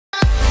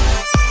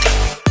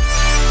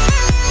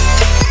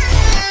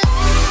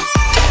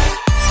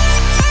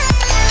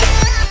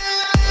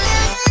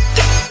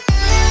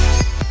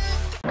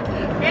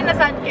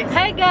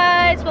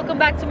welcome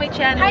back to my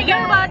channel. Hi guys!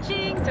 You're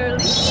watching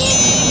Darlish.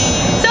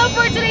 So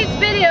for today's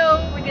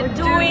video, we're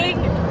doing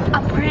a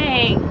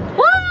prank.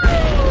 Woo!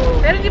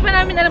 Pero hindi pa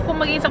namin alam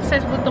kung magiging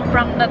successful tong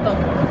prank na to.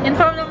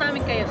 Inform lang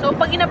namin kayo. So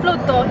pag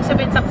in-upload to,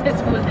 isabihin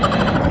successful.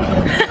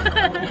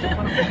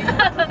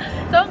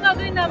 So ang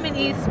gagawin namin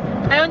is,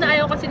 ayaw na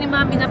ayaw kasi ni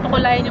Mami na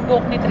pakulayan yung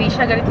buhok ni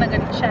Trisha. Galit na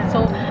galit siya.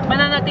 So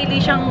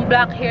mananatili siyang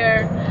black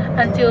hair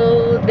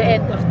until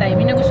the end of time.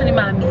 Yun yung gusto ni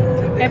Mami.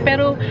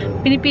 Pero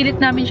pinipilit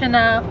namin siya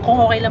na kung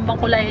okay lang bang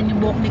kulayan yung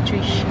buhok ni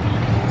Trish.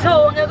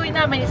 So ang gagawin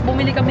namin is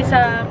bumili kami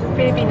sa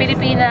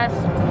Pilipinas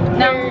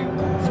ng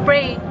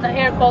spray, na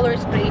hair color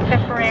spray.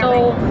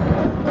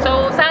 So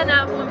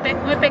sana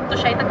umepekto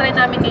siya. Itatry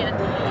namin ngayon.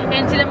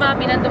 And sila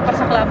Mami nandun pa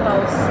sa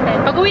clubhouse.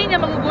 And pag uwi niya,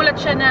 magugulat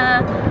siya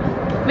na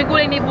may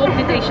kulay na yung buhok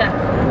ni Trisha.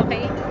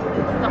 Okay?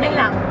 Okay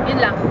lang. Yun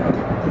lang.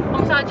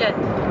 Kung saan dyan?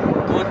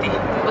 Buti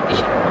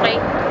siya. Okay?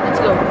 Let's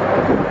go.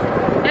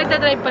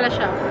 Nagdadrive pala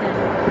siya.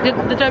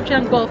 Nagdadrive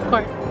siya ng golf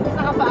cart.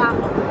 Saka pa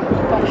ako.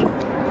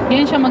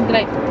 Yan siya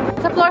mag-drive.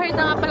 Sa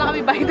Florida nga pala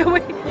kami, by the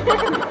way.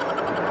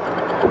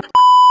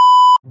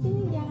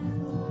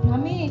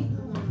 Mami,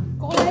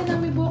 kukulayan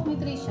namin yung buhok ni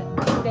Trisha.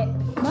 Hindi.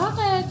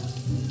 Bakit?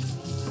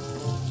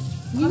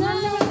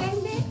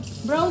 Hindi.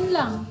 Brown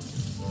lang.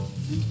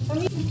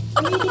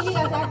 Pumili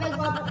ka sa atin,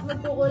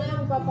 magpukulay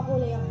ako,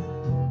 magpapakulay ako.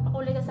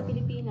 Pakulay ka sa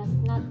Pilipinas,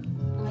 not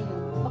ngayon.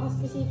 Baka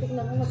specific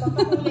na kung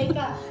magpapakulay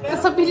ka.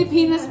 Sa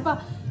Pilipinas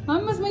pa.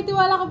 Mami, mas may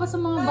tiwala ka ba sa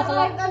mga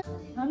bakla?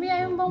 Mami,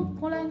 ayaw bang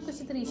kulayan ko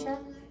si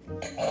Trisha?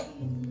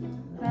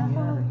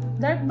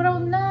 Dark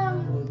brown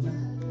lang.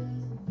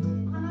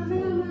 Marami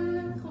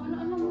naman. Kung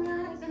ano-ano mga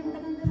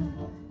ganda-ganda.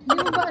 Hindi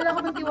mo ba alam ko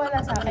bang tiwala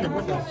sa akin?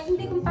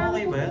 Hindi kung paano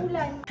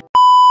pukulay.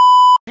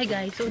 Hi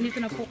guys, so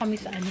dito na po kami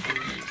sa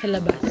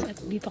labas at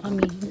dito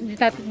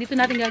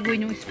natin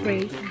gagawin yung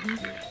spray.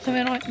 So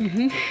meron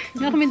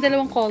kami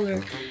dalawang color.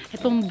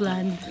 Itong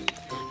blonde,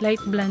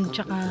 light blonde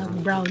tsaka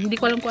brown. Hindi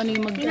ko alam kung ano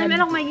yung Hindi namin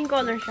alam kung magiging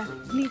color siya.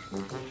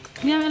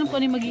 Hindi namin alam kung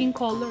ano yung magiging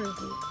color.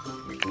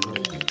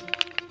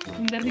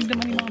 Ang darig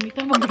naman yung mga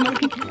mito,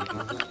 magdamagin.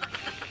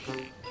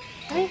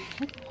 Ay,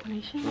 ano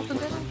siya?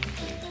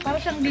 Para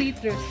siyang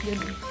glitters.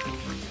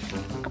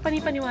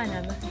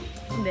 Kapani-paniwala ba?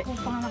 Hindi. Kung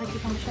pa nga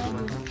nakikita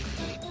masyado.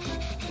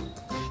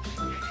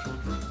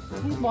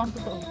 Ay, buwang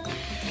totoo.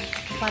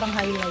 Parang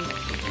highlight.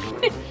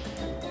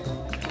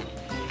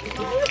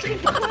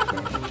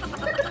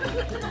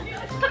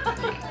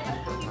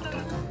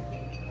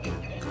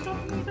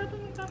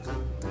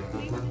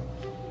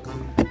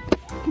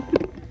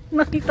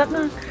 Nakita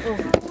na.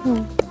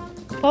 Oh.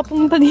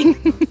 Papunta din.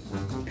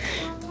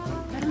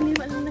 Parang hindi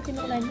mo alam na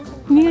kinukulay mo.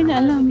 Hindi nga niya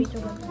alam.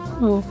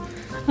 Oo.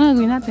 Ano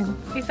gawin natin?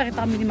 Isa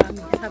kita kami ni Mami.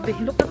 Sabi,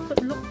 look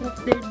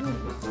there, do.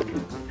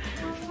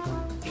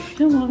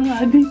 Siya mga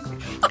adik.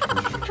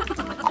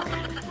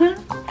 Ha?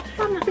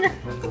 Tama na.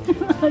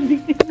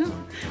 Adik nito.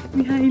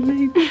 May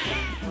highlight.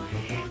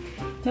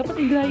 Dapat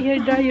i-dry hair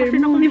dryer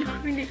mo.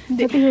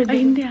 Hindi.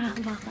 Ay, hindi.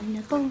 Hahawakan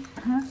niya to.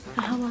 Ha?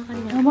 Hahawakan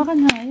niya. Hawakan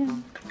na. Ayan.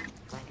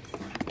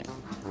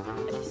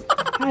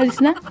 Alis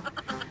na?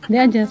 Hindi,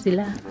 andyan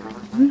sila.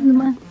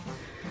 Naman.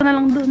 Ito na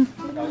lang dun.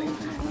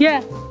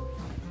 Yeah.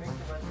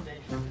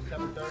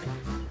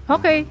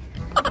 Okay.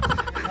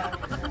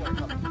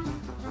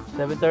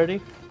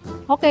 7:30?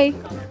 Okay.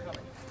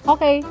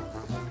 Okay.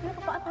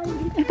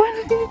 Eh, paano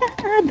pinita?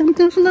 Adam,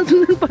 sunod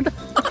pa.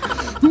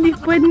 Hindi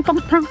pwedeng pang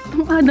prank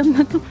tong Adam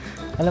na to.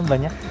 Alam ba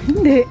niya?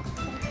 Hindi.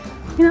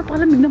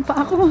 Pinapakalamig ng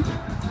pa ako.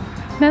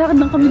 Nalakad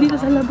lang kami dito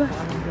sa labas.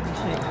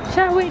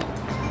 Siya, wait.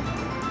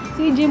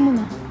 Si EJ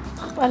muna.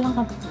 Paalang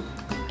ka.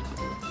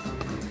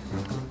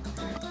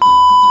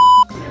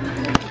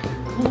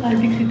 Ang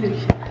adik si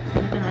Trisha.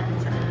 Ito natin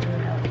sa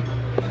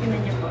tingnan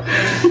niyo po.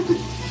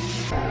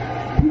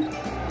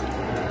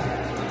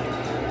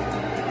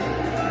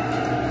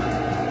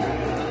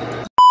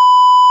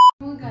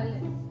 Mga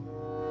galit.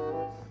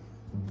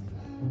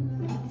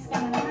 Dis ka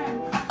na naman.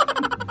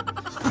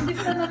 Hindi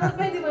ka na naman.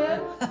 Pwede ba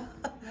yun?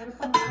 Meron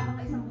pa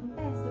nakaka isang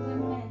contest. Diba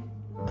mo yan?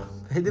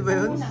 Pwede ba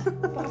yun?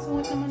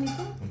 Pakasungot naman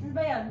ito. Ano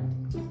ba yan?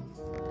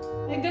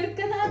 Eh, galit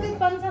ka na agad.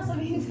 Paano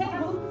sasabihin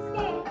sa'yo? Buntis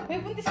ka eh. May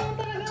buntis mo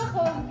talaga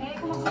ako. Eh,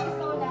 kung magbuntis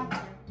ka wala.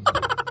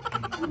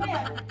 Ano ba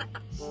yan?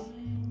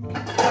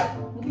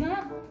 Huwag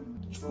na.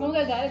 Huwag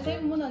magagalit. Sa'yo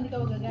muna, hindi ka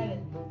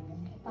magagalit.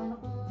 Paano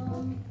kung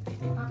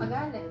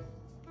nakakagalit?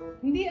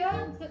 Hindi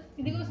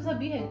hindi ko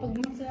sasabihin. Pag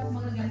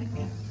magagalit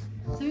ka.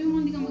 Sabi mo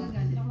hindi ka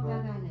magagalit. Hindi ako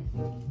magagalit.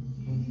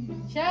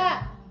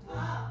 Siya!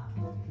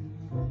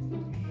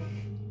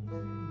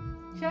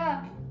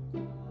 Siya!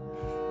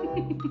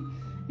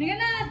 Hindi ka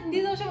na! Hindi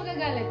daw siya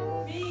magagalit.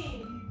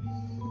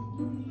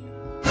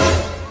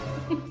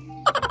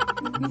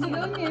 Gusto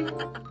daw niya. Hindi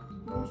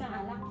mo siyang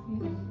alak.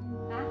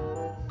 Ha?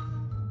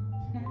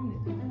 Ano?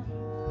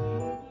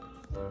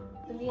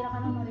 Tumira ka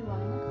ng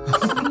marijuana.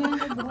 Hindi nga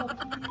ako buhok.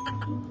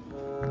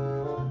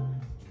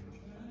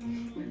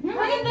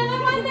 Maganda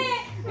naman eh!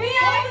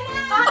 Iyaw na!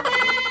 Ate!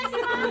 Si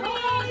Mami!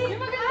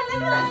 Maganda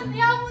naman!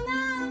 Iyaw mo na!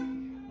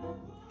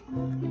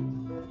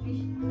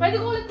 Pwede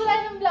ko ulit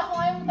kulayan ng black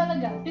kung ayaw mo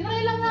talaga.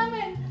 Tinry lang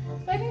namin.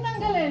 Pwede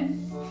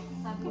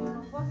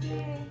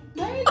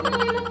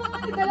Tinry lang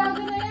naman.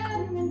 Dalaga na yan.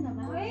 Ganyan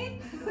naman. Wait.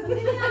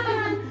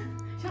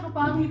 Siya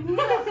kapangit mo.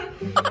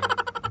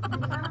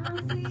 Parang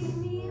si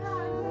Mira.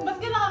 Ba't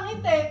ka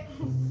nakangiti?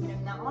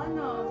 Ganda ko,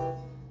 no?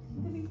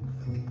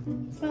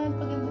 Saan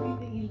paganda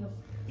dito yung ilok?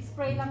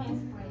 Spray lang yung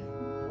spray.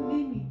 Hindi,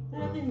 Mi.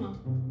 Taratin mo.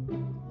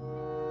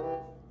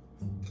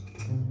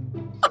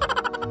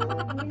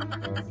 Hindi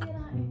naman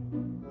nasira eh.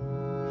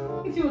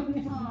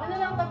 Ano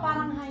lang to,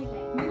 parang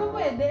highlight. Hindi ko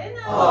pwede. Eh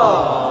na.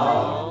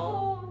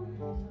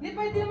 Hindi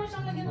pwede naman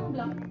siyang lagyan ng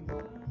black.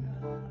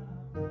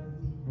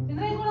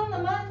 Tinry ko lang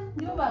naman.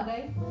 Di ba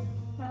bagay?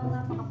 Parang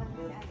napakapalit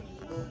si ate.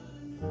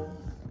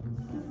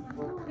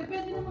 Eh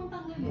pwede namang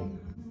tanggalin.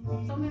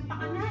 So may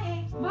paka na eh.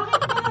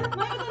 Bakit ba?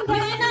 May maganda.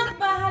 May na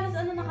pa, halos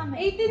ano na kami.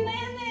 18 na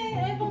yan eh.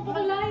 Ay, pang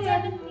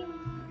pakulayan. 17.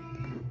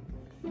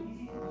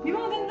 Di ba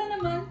maganda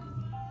naman?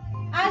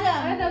 Adam!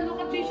 Adam, look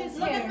at Trisha's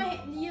Look hair. at my,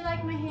 do you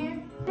like my hair?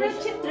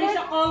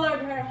 Trisha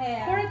colored her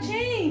hair. For a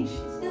change.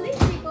 It's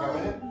delicious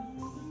color.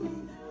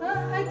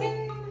 I can...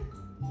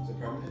 Is it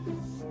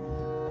permanent?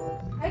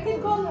 I can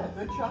color.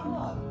 Good job.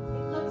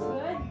 It looks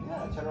good.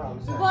 Yeah, turn around.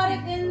 You bought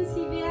it in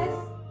CVS?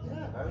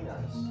 Yeah, very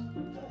nice.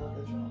 Good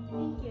job.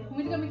 Thank you.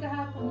 Bumili kami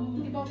kahapon.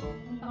 Di ba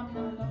punta kami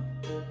ng ano?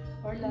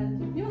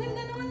 Orlando. Di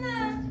maganda naman na.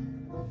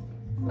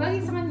 Bagay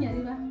sa kanya,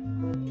 di ba?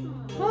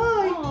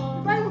 Hoy!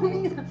 Paano mo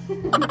nga?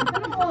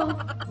 Ano ko?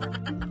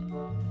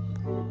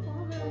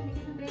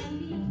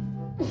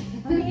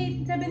 Ang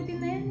 17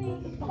 na yan eh.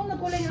 Ako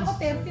nagkulay nga ako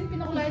 13.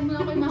 Pinakulayan mo na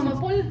ako kay Mama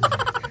Paul.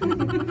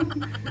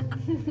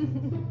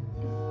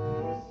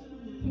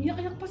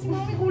 Iyak-iyak pa si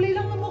Mami. Kulay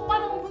lang ng mukha.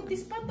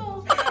 Nakabuntis pa to.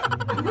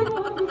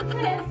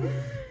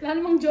 Wala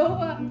namang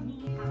jowa.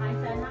 Kakain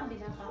sana ako, di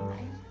na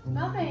kakain.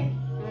 Bakit?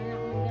 Wala na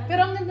akong gana.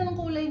 Pero ang ganda ng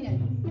kulay niya.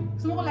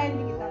 Gusto mo kulayan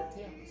din kita?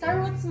 Sa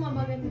roots mo,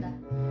 maganda.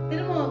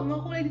 Pero mo,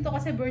 makulay dito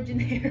kasi virgin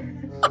hair.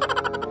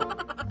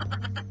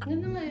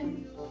 Ganda nga yun.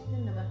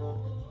 Ganda ba?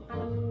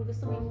 Parang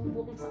gusto mo yung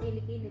bukong sa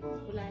kilikili.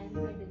 Kulayan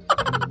mo din.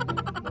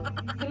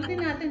 Kulutin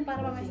natin para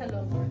mamaya sa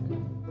long work.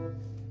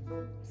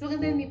 Mas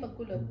maganda yun may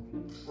pagkulot.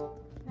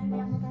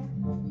 Nandiyan mo tayo?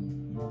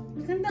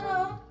 Maganda nga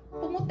oh.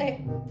 Pumuti.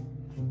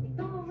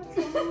 Ito,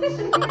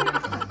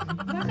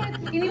 Bakit?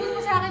 Iniwan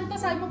mo sa akin to,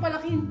 sabi mo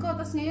palakihin ko,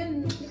 tapos ngayon,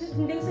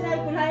 hindi ko sinabi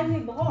kulayan mo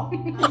yung buhok.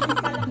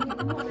 Palaki mo,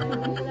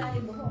 kulayan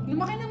yung buhok.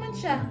 lumaki naman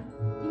siya.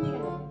 Hindi ka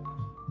na.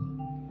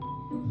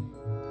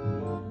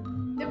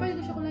 Hindi pwede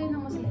ko siya kulayan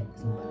ng mas light.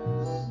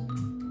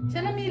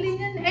 Siya namili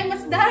niyan. Eh,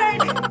 mas dark!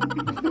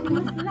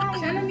 Mas light.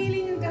 Siya namili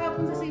niyan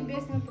kahapon sa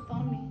CBS na puto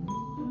kami.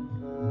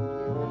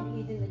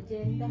 Hidden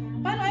agenda.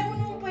 Paano ayaw mo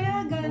naman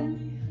payagan?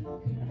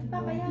 Bakit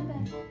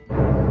papayagan?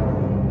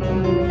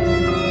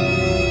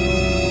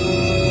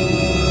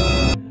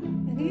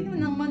 Hindi naman,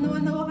 nang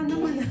manawa-nawa ka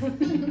naman.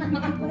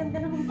 Maganda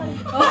naman pala.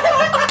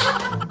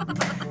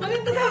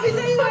 Maganda sabi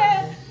sa'yo eh.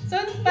 So,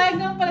 payag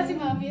naman pala si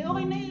Mami.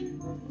 Okay na yun.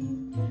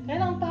 Kaya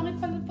lang, pangit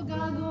pala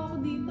pagkakagawa ko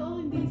dito.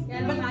 Hindi.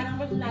 Yan, parang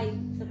light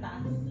sa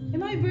taas. Eh,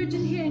 may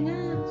virgin hair nga.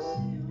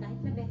 Kahit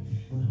na be.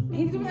 Eh,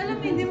 hindi ko alam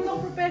eh. Hindi mo ako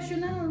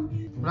professional.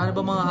 Wala na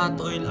ba mga hot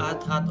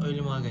oil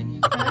yung mga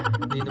ganyan?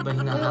 Hindi na ba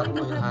hina-hot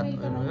oil?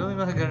 Yung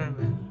mga ganun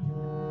ba?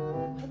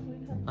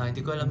 Ah,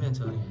 hindi ko alam yan,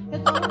 sorry.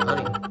 Ito,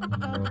 Sorry.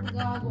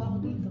 nagagawa ko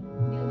dito.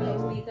 Hindi ko na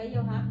Uwi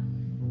kayo, ha?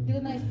 Hindi ko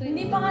na-straight.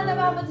 Hindi pa nga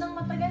nababad ng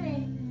matagal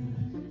eh.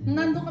 Nung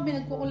nandun kami,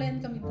 nagkukulayan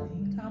kami doon.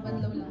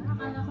 Kakabanlaw lang.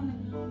 Akala ko na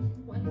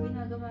kung ano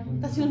ginagawa niyo.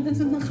 Tapos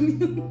sundan-sundan kami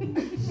doon.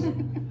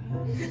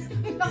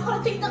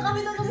 Nakarating na kami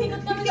nung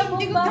umikot kami sa Hindi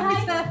buong ko kami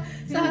bahay.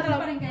 sa harap.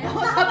 pa rin kayo?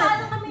 Oo,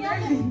 Paano kami yan?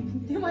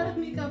 Hindi mo alam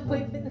may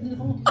ka-appointment.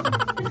 Ano?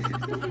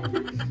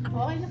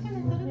 Okay na pala.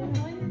 Tara na.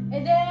 Okay na.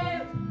 Eh de,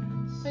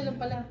 Okay lang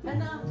pala.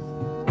 ano?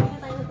 Hindi na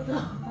tayo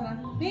natutulog. Tara.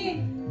 Mi!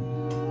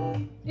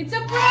 It's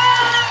a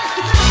prank!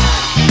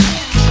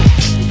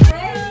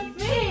 Friends,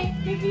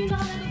 may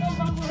pinaka na nito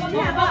bang kulang.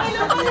 Okay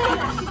lang pala.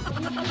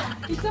 Ano pala?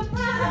 It's a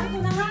prank! Sabi ko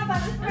na nga,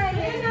 bakit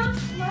Friday? Ayun na.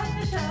 Mahal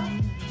na siya.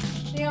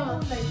 Tingnan mo.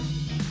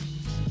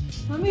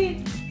 Mami!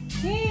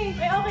 Hey!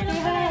 Ay, okay lang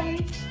Say pala. hi!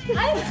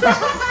 Ay!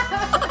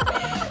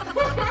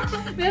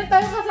 Meron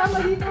tayong kasama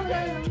dito.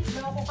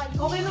 Loko kayo.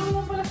 Okay lang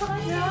naman pala sa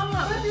kanya. Kaya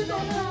nga. Dito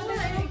ako na.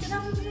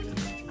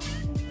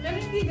 Pero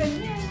hindi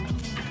ganyan.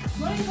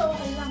 Mami, ito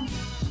okay lang.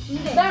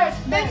 Hindi. Dark!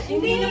 Dark!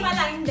 Hindi na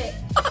pala, hindi.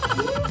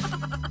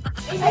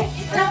 Ay,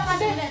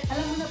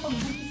 alam mo na pag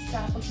buntis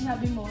ka, pag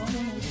sinabi mo, ano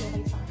mo ito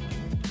okay sa akin.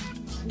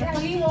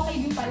 Magiging okay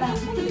din pala.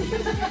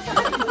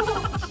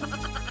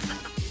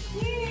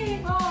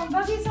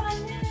 Bagay sa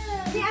kanya.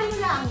 Hindi, ano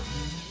lang.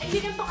 Hindi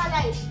ganito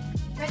ka-light.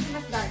 Pwede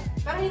mas dark.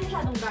 Pero hindi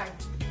masyadong dark.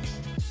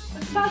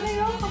 At bagay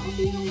yun,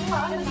 kaputi ng mukha.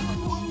 Ano na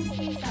mukhang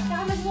isa-isa.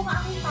 Saka nagmukha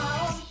akong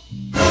tao.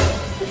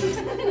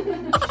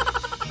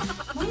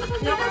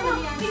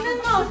 Tingnan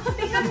mo!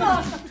 Tingnan mo!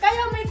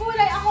 Kayo may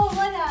kulay, ako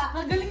wala.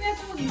 Ang galing na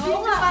ito mag-video. Oo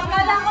nga,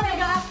 kala ko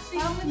nag-a-axi.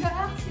 Parang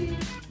nag-a-axi.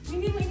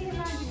 Hindi mo hindi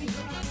naman bibig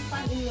ko kasi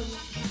pag-ilog.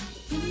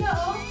 Hindi na,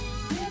 oh.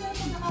 Hindi na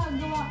ito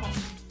nakagawa ko.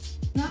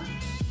 Na?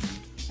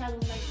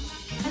 Masyadong light.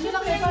 Ano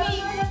lang kayo, parang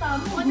halata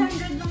mo.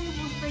 100 lang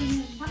yung spray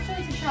niya.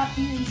 Actually, sa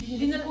Shopee,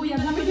 hindi na kuya.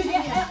 Nabibili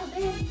ako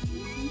din.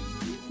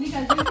 Hindi ka,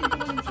 dito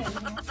ko yung sell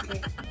mo.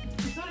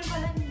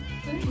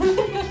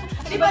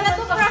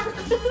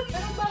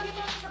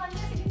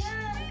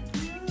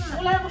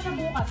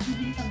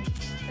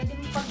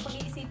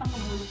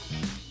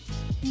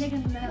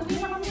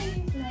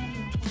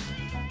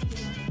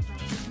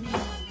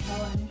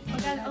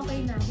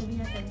 okay na, sabi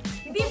natin.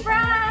 Hindi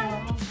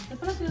prank!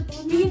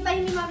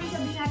 Hihintayin ni Mami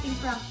sabi natin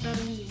prank, pero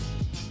hindi.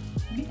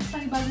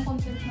 Panibagong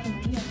content na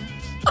naman yan.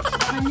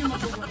 Saan nyo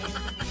mag-uber?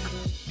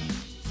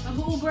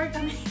 Mag-Uber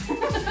kami.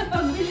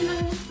 Pagbili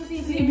ng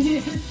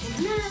CBS.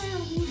 Na,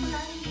 wala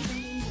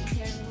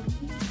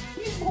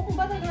Yung buhok mo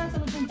ba talaga nasa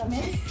loob ng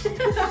damit?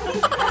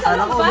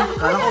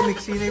 Kala ko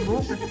mixi na yung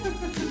buhok.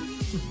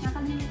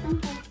 Nakalimutan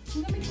ko.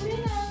 Ang gamit ko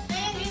yan ah.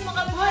 Ay, hindi mo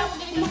kami pala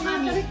magaling ng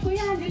Mami. Gamit ko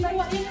yan. Yun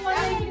yung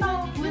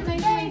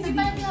Hindi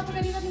tayo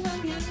pinapagalitan ni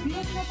Mami. Hindi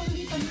ko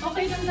pinapagalitan.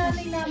 Okay lang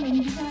nanay namin,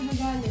 hindi siya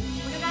nagagalit.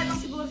 Magagalang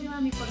siguro si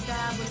Mami pagka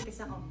buntis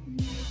ako.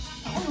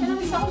 Ako, nung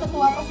buntis ako,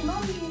 natuwa pa si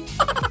Mami.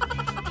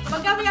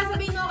 Pagka may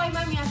sabihin mo kay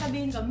Mami,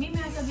 sabihin ko, may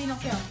sabihin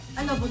ako sa'yo,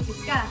 ano,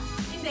 buntis ka?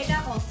 Hindi ka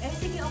ako. Eh,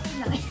 sige, okay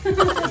lang.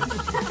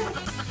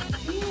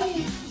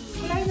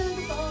 Wala yun na lang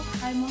totoo.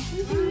 Ayaw mo?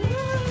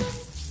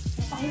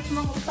 Napakahit mo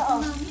ako totoo.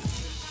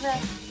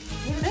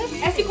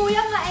 Eh, si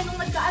Kuya nga, nung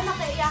nagkaanak,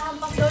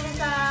 iyahampas daw niya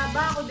sa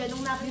bako,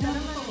 ganung nakita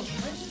naman.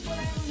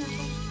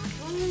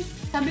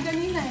 Sabi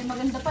kanina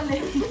maganda pala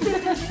eh.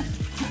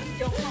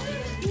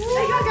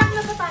 Ay, gagang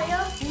na ba tayo?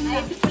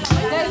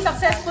 Guys,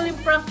 successful yung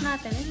prank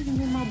natin. Ay,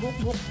 hindi mga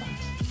buhok-buhok pa.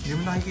 Hindi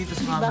mo nakikita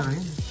sa camera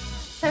yun.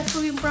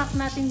 Successful yung prank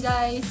natin,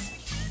 guys.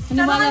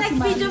 Sa mga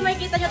next video, may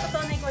kita niya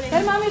totoo na yung kulay.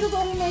 Pero Mami,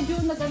 totoo rin medyo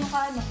nag-ano ka,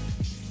 ano?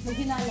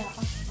 Naghinala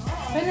ka.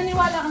 Pero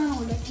naniwala ka na ng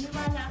ulit.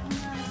 Naniwala ako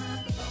na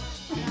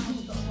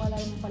totoo. Wala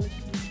yung pala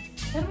siya.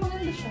 Pero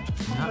maganda siya.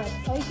 Congrats.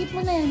 So, i-keep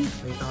mo na yan.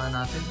 Wait nga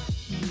natin.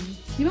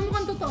 Di ba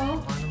mukhang totoo?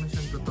 Mukha naman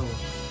siyang totoo.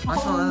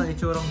 Kaso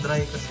itsurang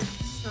dry kasi.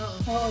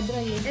 Oo,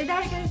 dry eh. Eh,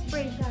 dahil kayo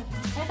spray siya.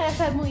 Ay, kaya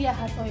sabi mo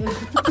i-hot oil.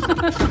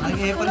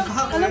 Ay, pala pa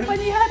ako. Alam pa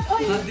ni hot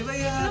oil. Di ba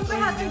yan? Anong pa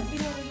hatin?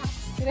 Pinurelax.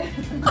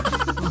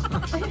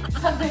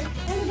 Sabi,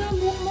 ay, ang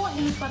buhok mo.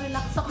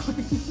 Pa-relax ako.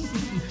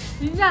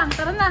 Yun lang,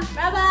 tara na.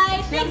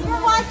 Bye-bye! Thanks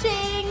for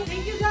watching!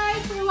 Thank you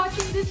guys for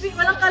watching this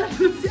video. Walang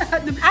kalabog si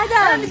Adam.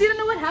 Adam! He didn't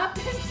know what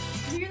happened.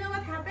 Do you know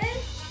what happened?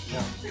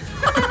 No.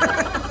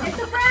 It's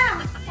a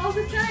prank! All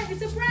the time,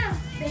 it's a prank!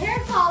 The hair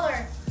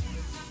color!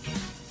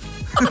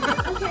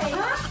 Okay.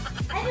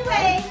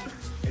 Anyway,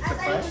 as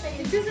I was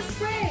saying, It's just a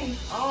spray.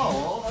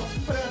 Oh, well,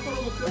 but I thought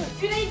it looked good.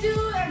 should I do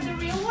the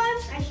real one?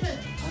 I should.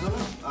 I don't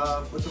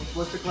know.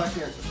 What's the correct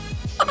answer?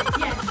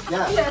 Yes.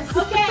 Yeah. Yes.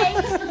 Okay.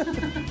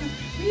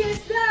 Yes,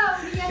 go.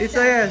 It's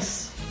a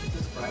yes. It's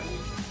just Friday.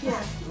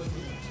 Yeah.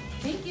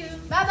 Thank you.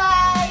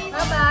 Bye-bye.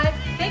 Bye-bye.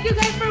 Thank you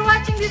guys for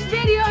watching this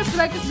video. If you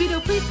like this video,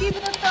 please give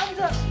it a thumbs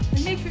up.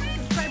 And make sure to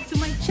subscribe to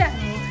my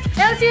channel.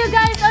 And I'll see you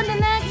guys on the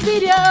next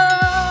video.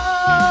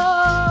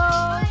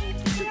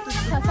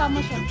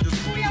 Kasama siya.